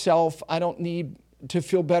for myself. I don't need to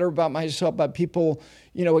feel better about myself by people,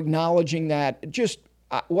 acknowledging that. Just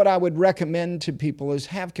what I would recommend to people is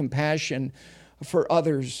have compassion for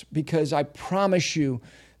others, because I promise you,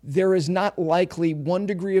 there is not likely 1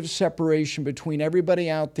 degree of separation between everybody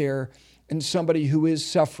out there and somebody who is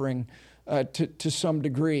suffering to some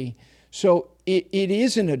degree. So it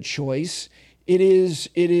isn't a choice. It is.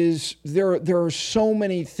 There are so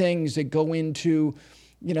many things that go into,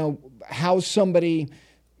 how somebody,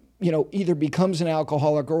 either becomes an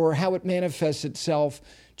alcoholic or how it manifests itself.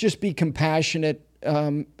 Just be compassionate.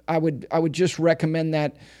 I would just recommend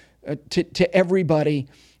that to everybody.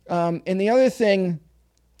 And the other thing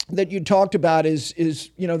that you talked about is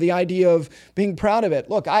the idea of being proud of it.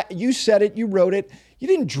 Look, you said it, you wrote it. You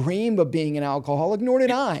didn't dream of being an alcoholic, nor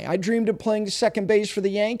did I. I dreamed of playing second base for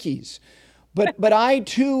the Yankees. But I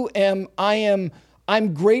too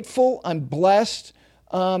I'm grateful, I'm blessed.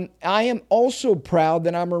 I am also proud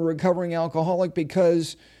that I'm a recovering alcoholic,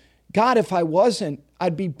 because God, if I wasn't,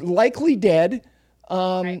 I'd be likely dead.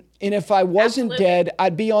 Right. And if I wasn't dead,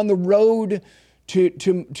 I'd be on the road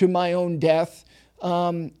to my own death.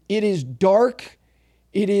 It is dark.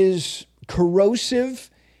 It is corrosive.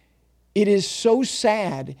 It is so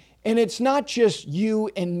sad. And it's not just you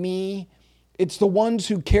and me. It's the ones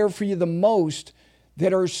who care for you the most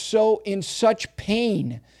that are so in such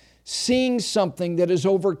pain, seeing something that has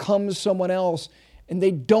overcome someone else, and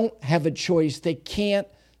they don't have a choice. They can't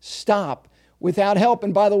stop without help.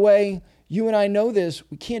 And by the way, you and I know this,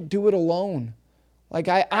 we can't do it alone. Like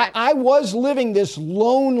I was living this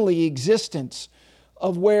lonely existence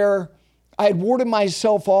of where I had warded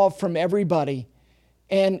myself off from everybody.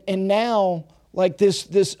 And now, like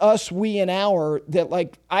this us, we, and our, that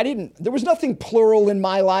like there was nothing plural in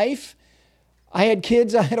my life. I had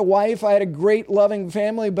kids, I had a wife, I had a great loving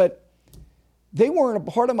family, but they weren't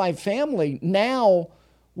a part of my family. Now,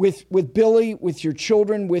 with Billy, with your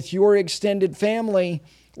children, with your extended family,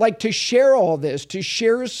 like to share all this, to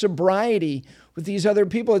share sobriety with these other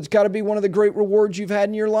people, it's got to be one of the great rewards you've had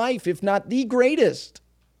in your life, if not the greatest.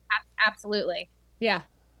 Absolutely. Yeah.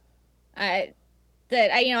 I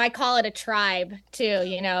call it a tribe too.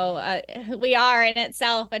 We are in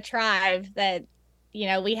itself a tribe that,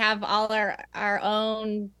 we have all our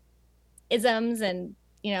own isms and,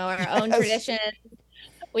 our own traditions.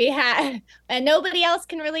 We have, and nobody else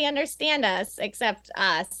can really understand us except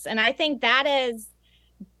us. And I think that is,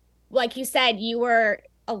 like you said, you were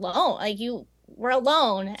alone, like you were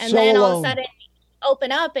alone. And so then all of a sudden you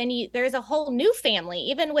open up and there's a whole new family,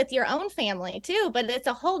 even with your own family too. But it's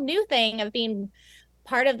a whole new thing of being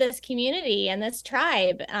part of this community and this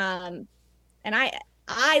tribe. And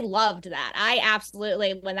I loved that. I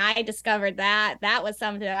absolutely, when I discovered that was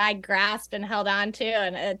something that I grasped and held on to.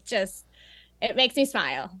 And it makes me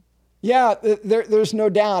smile. Yeah, there's no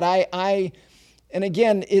doubt. And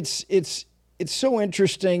again, it's so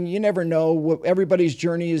interesting. You never know. Everybody's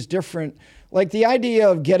journey is different. Like the idea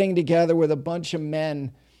of getting together with a bunch of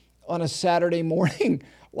men on a Saturday morning,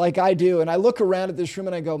 like I do, and I look around at this room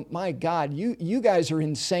and I go, my God, you guys are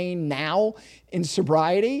insane now in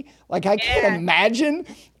sobriety. Like I can't imagine.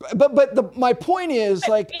 But my point is,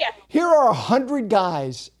 like, here are 100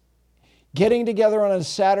 guys getting together on a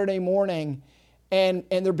Saturday morning, and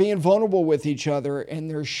they're being vulnerable with each other, and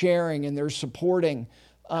they're sharing and they're supporting,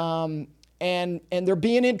 and they're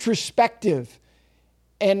being introspective,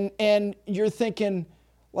 and you're thinking,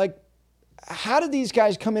 like, how did these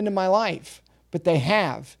guys come into my life? But they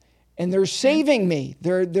have, and they're saving me.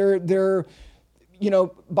 They're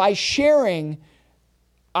by sharing,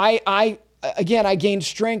 I gained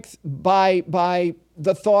strength by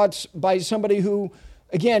the thoughts by somebody who,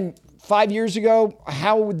 again, 5 years ago,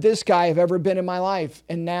 how would this guy have ever been in my life?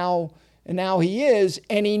 And now he is,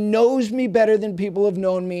 and he knows me better than people have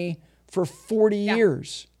known me for 40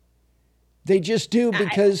 years. They just do,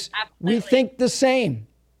 because we think the same.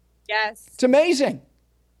 Yes. It's amazing.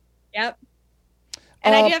 Yep.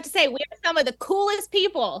 And I do have to say, we're some of the coolest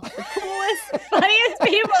people, the coolest, funniest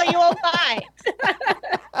people you will find.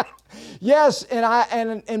 Yes,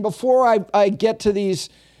 and before I get to these,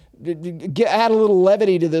 add a little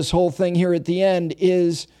levity to this whole thing here at the end,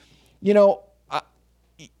 is you know,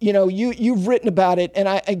 you've written about it, and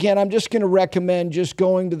I'm just going to recommend just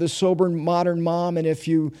going to the Sober Modern Mom, and if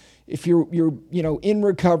you're in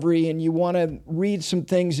recovery and you want to read some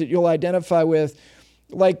things that you'll identify with,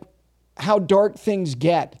 like how dark things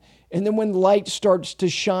get, and then when light starts to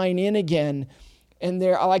shine in again, and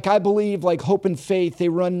they're like, I believe like hope and faith, they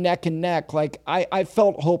run neck and neck. Like I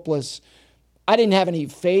felt hopeless. I didn't have any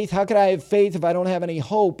faith. How could I have faith if I don't have any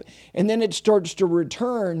hope? And then it starts to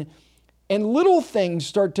return, and little things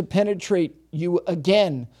start to penetrate you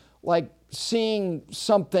again, like seeing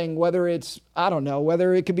something, whether it's, I don't know,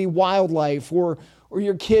 whether it could be wildlife or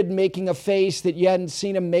your kid making a face that you hadn't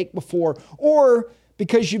seen him make before, or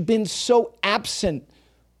because you've been so absent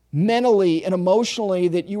mentally and emotionally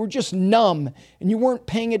that you were just numb and you weren't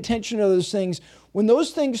paying attention to those things. When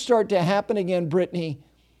those things start to happen again, Brittany,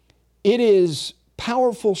 it is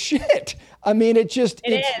powerful shit. I mean,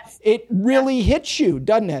 it really hits you,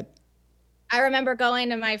 doesn't it? I remember going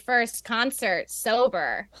to my first concert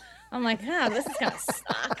sober. I'm like, this is going to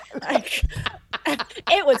suck. Like,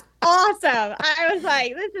 it was awesome. I was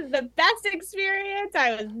like, this is the best experience.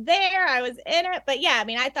 I was there. I was in it. But yeah, I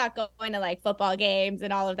mean, I thought going to like football games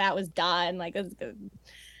and all of that was done. Like, it was good.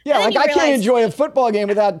 Yeah, like I can't enjoy a football game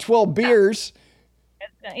without 12 beers.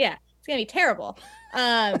 Yeah, it's going to be terrible.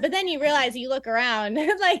 But then you realize, you look around,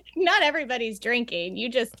 like not everybody's drinking. You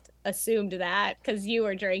just assumed that because you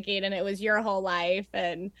were drinking and it was your whole life.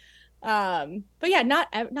 And but yeah, not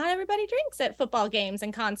everybody drinks at football games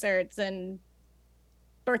and concerts and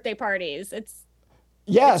birthday parties. It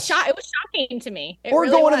was shocking to me. Or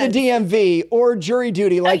really going to the DMV or jury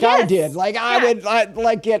duty like I did. Like I would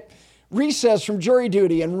like get recess from jury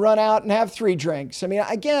duty and run out and have 3 drinks. I mean,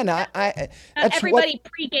 again, everybody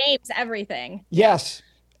pre-games everything. Yes,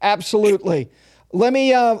 absolutely. Let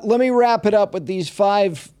me wrap it up with these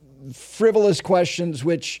 5 frivolous questions,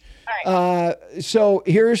 which so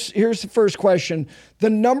here's the first question. The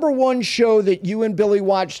number one show that you and Billy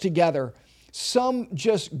watch together, some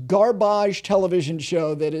just garbage television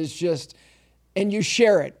show that is just, and you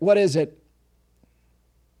share it. What is it?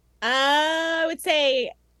 I would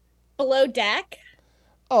say Below Deck.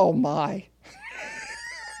 Oh my.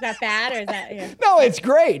 Is that bad or is that? Yeah. No, it's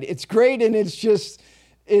great. It's great, and it's just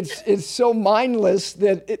it's so mindless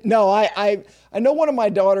that I know one of my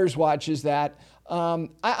daughters watches that. I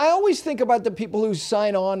always think about the people who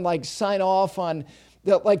sign off on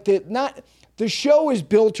the show is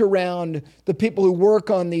built around the people who work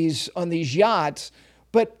on these yachts,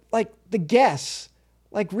 but like the guests,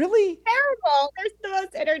 like really terrible. They're the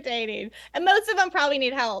most entertaining, and most of them probably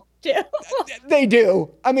need help too. They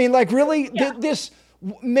do. I mean, like really, this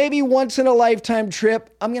maybe once in a lifetime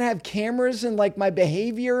trip. I'm gonna have cameras and like my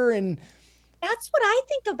behavior, and that's what I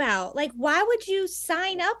think about. Like, why would you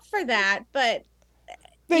sign up for that? But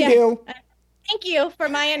they do. Thank you for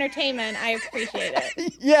my entertainment. I appreciate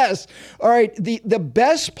it. Yes. All right. The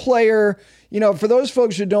best player, for those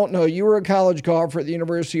folks who don't know, you were a college golfer at the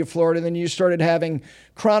University of Florida, and then you started having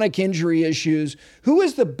chronic injury issues. Who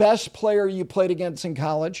is the best player you played against in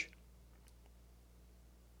college?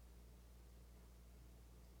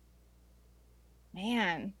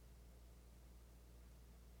 Man.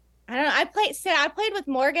 I don't know. I played with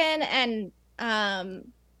Morgan and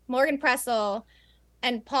Morgan Pressel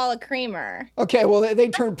and Paula Creamer. Okay, well, they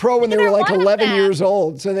turned pro when they were like 11 years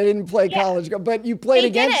old, so they didn't play college, but you played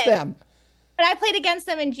against them. But I played against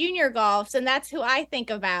them in junior golf, and that's who I think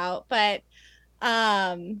about. But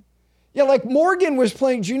yeah, like Morgan was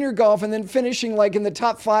playing junior golf and then finishing like in the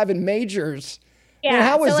top 5 in majors. Yeah, I mean,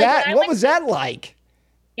 how was that? What was that like?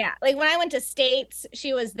 Yeah, like when I went to States,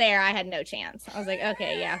 she was there. I had no chance. I was like,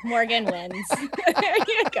 okay, yeah, Morgan wins. There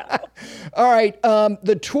you go. All right,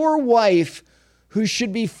 the tour wife who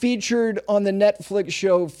should be featured on the Netflix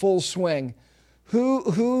show Full Swing.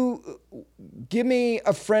 Who give me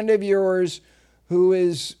a friend of yours who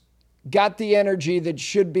is got the energy that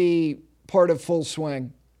should be part of Full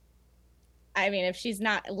Swing. I mean, if she's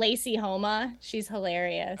not Lacey Homa, she's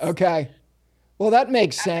hilarious. Okay. Well, that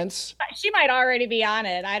makes sense. She might already be on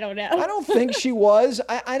it. I don't know. I don't think she was.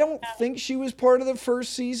 I don't think she was part of the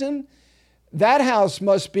first season. That house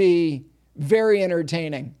must be very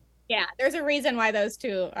entertaining. Yeah, there's a reason why those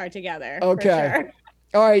two are together. Okay. For sure.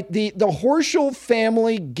 All right. The Horschel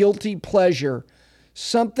family guilty pleasure,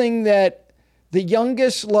 something that the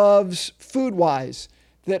youngest loves food-wise,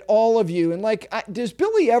 that all of you, and like, does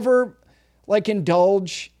Billy ever like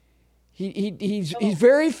indulge? He's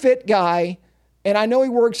very fit guy, and I know he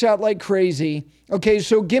works out like crazy. Okay,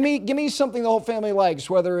 so give me something the whole family likes,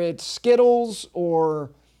 whether it's Skittles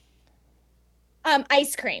or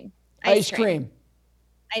ice cream. Ice cream.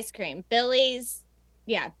 Ice cream. Billy's,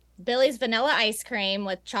 yeah, Billy's vanilla ice cream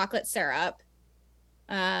with chocolate syrup,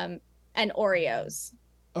 and Oreos.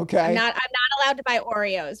 Okay. I'm not allowed to buy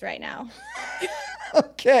Oreos right now.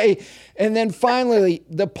 Okay. And then finally,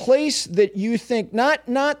 the place that you think, not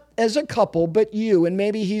as a couple, but you, and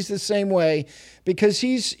maybe he's the same way, because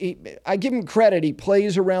I give him credit. He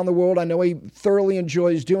plays around the world. I know he thoroughly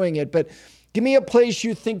enjoys doing it, but give me a place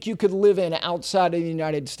you think you could live in outside of the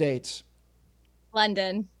United States.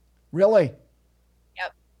 London. Really?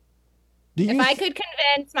 Yep. If I could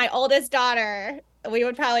convince my oldest daughter, we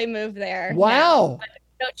would probably move there. Wow. Now.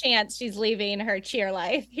 No chance she's leaving her cheer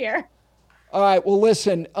life here. All right. Well,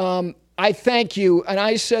 listen, I thank you. And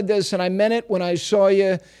I said this, and I meant it when I saw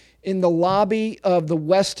you in the lobby of the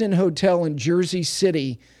Westin Hotel in Jersey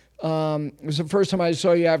City. It was the first time I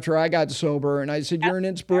saw you after I got sober. And I said, you're an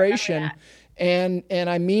inspiration. And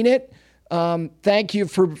I mean it. Thank you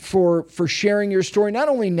for sharing your story, not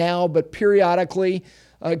only now, but periodically,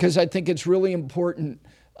 because I think it's really important.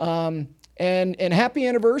 And happy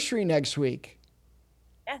anniversary next week.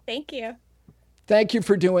 Yeah, thank you. Thank you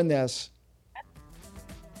for doing this.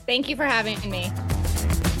 Thank you for having me.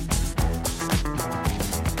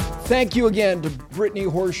 Thank you again to Brittany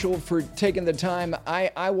Horschel for taking the time.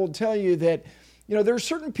 I will tell you that, there are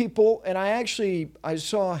certain people, and I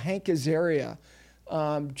saw Hank Azaria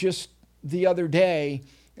just the other day,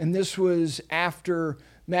 and this was after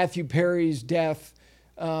Matthew Perry's death,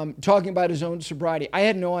 talking about his own sobriety. I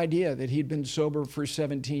had no idea that he'd been sober for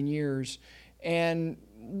 17 years. And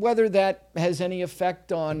whether that has any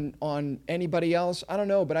effect on anybody else, I don't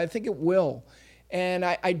know, but I think it will. And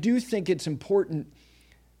I do think it's important,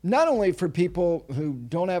 not only for people who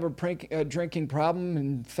don't have a drinking problem,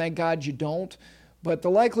 and thank God you don't, but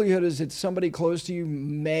the likelihood is that somebody close to you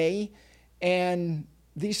may, and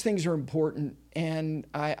these things are important. And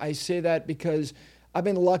I say that because I've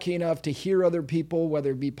been lucky enough to hear other people,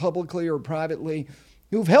 whether it be publicly or privately,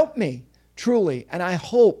 who've helped me, truly. And I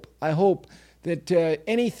hope that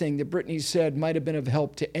anything that Brittany said might have been of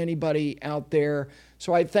help to anybody out there.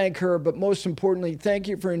 So I thank her, but most importantly, thank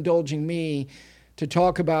you for indulging me to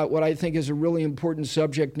talk about what I think is a really important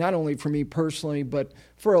subject, not only for me personally, but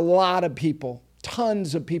for a lot of people,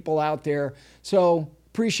 tons of people out there. So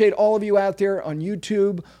appreciate all of you out there on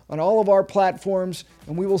YouTube, on all of our platforms,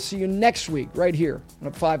 and we will see you next week right here on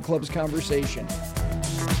a Five Clubs Conversation.